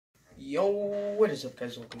Yo, what is up,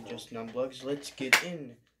 guys? Welcome to Just Now Vlogs. Let's get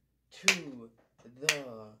into the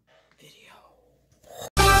video.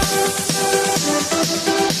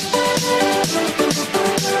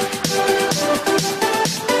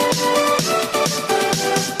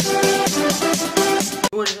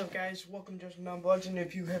 What is up, guys? Welcome to Just Now Vlogs, and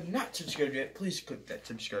if you have not subscribed yet, please click that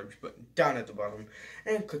subscribe button down at the bottom,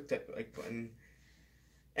 and click that like button.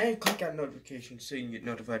 And click on notifications so you can get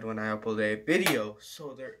notified when I upload a video.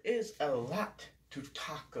 So there is a lot to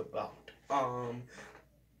talk about.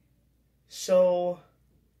 So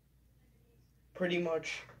pretty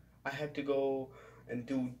much I have to go and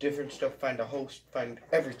do different stuff, find a host, find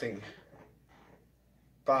everything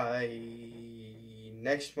by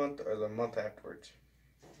next month or the month afterwards.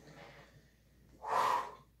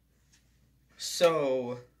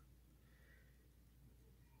 So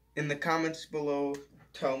in the comments below,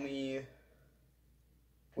 tell me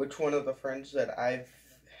which one of the friends that I've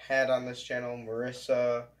had on this channel,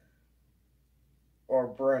 Marissa or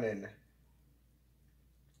Brennan.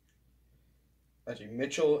 Actually,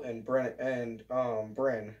 Mitchell and Bren.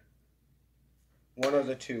 One of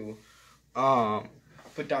the two.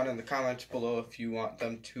 Put down in the comments below if you want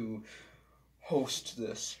them to host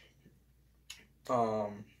this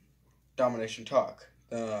Domination Talk.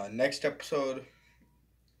 The next episode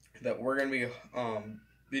that we're going to be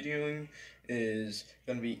videoing is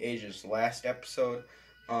going to be Asia's last episode.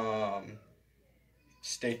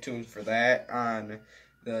 Stay tuned for that on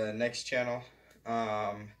the next channel.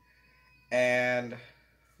 And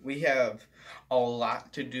we have a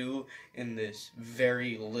lot to do in this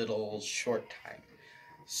very little short time.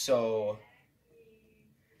 So,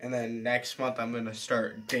 and then next month I'm going to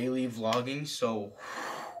start daily vlogging, so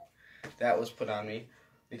that was put on me.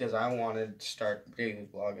 Because I wanted to start daily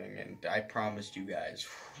vlogging, and I promised you guys.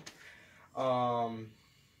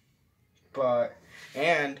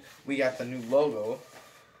 And we got the new logo,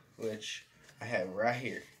 which I have right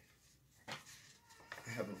here. I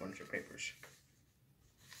have a bunch of papers.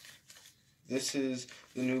 This is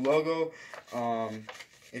the new logo.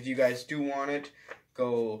 If you guys do want it,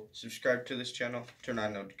 go subscribe to this channel, turn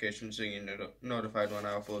on notifications so you get notified when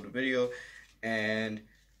I upload a video, and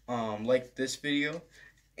like this video.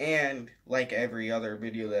 And like every other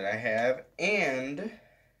video that I have, and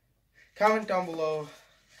comment down below.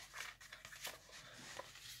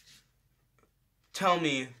 Tell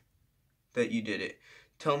me that you did it.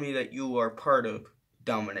 Tell me that you are part of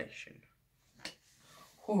Domination.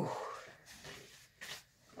 Whew.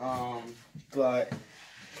 But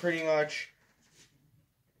pretty much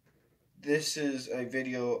this is a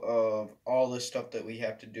video of all the stuff that we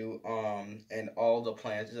have to do, and all the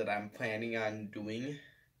plans that I'm planning on doing.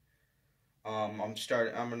 I'm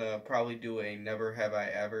gonna probably do a Never Have I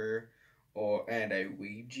Ever and a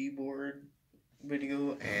Ouija board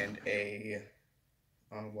video, and a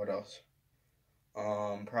what else?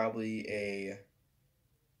 Probably a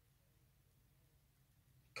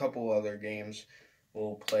couple other games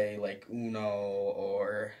we'll play, like Uno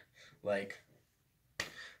or like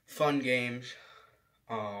fun games.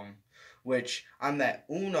 Which on that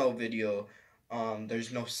Uno video,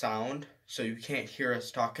 there's no sound, so you can't hear us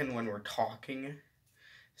talking when we're talking.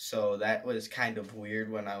 So that was kind of weird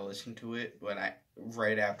when I listened to it.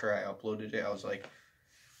 Right after I uploaded it, I was like,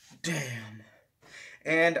 damn.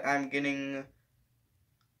 And I'm getting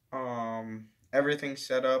everything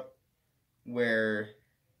set up where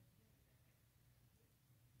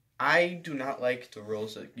I do not like the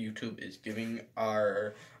rules that YouTube is giving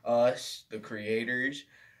us, the creators.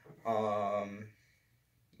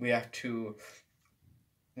 We have to...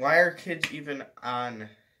 Why are kids even on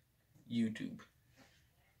YouTube?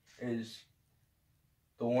 Is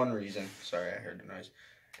the one reason. Sorry, I heard the noise.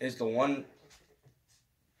 Is the one...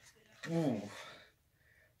 Ooh.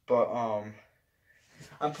 But,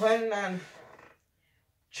 I'm planning on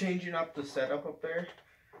changing up the setup up there.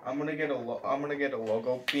 I'm gonna get a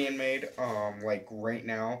logo being made, like right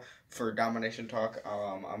now for Domination Talk.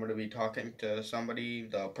 I'm gonna be talking to somebody,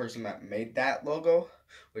 the person that made that logo,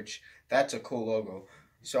 which that's a cool logo.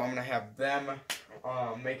 So I'm gonna have them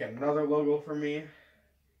make another logo for me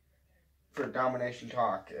for Domination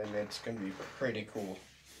Talk, and it's gonna be pretty cool.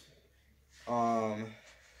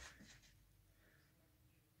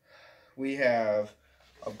 We have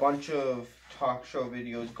a bunch of talk show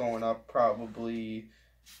videos going up probably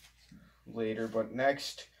later, but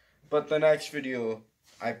the next video,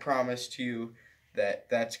 I promised you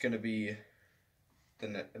that's gonna be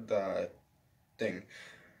the thing.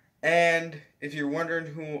 And if you're wondering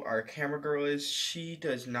who our camera girl is, she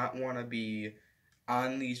does not want to be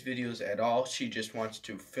on these videos at all. She just wants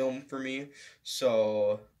to film for me.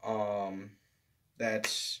 So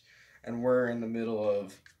that's and we're in the middle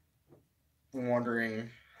of wondering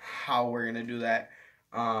how we're gonna do that.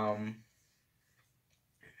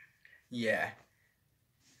 Yeah.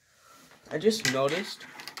 I just noticed.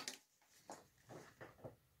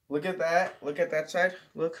 Look at that. Look at that side.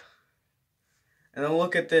 Look. And then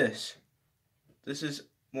look at this. This is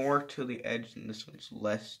more to the edge and this one's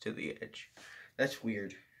less to the edge. That's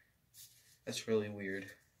weird. That's really weird.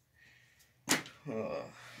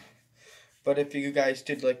 But if you guys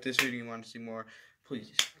did like this video and want to see more,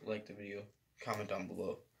 please like the video, comment down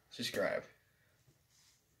below, subscribe.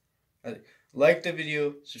 Like the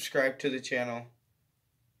video, subscribe to the channel,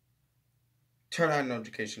 turn on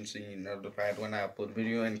notifications so you're notified when I upload a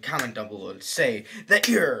video, and comment down below and say that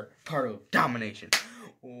you're part of domination.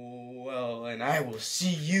 Well, and I will see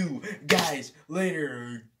you guys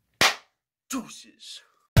later. Deuces.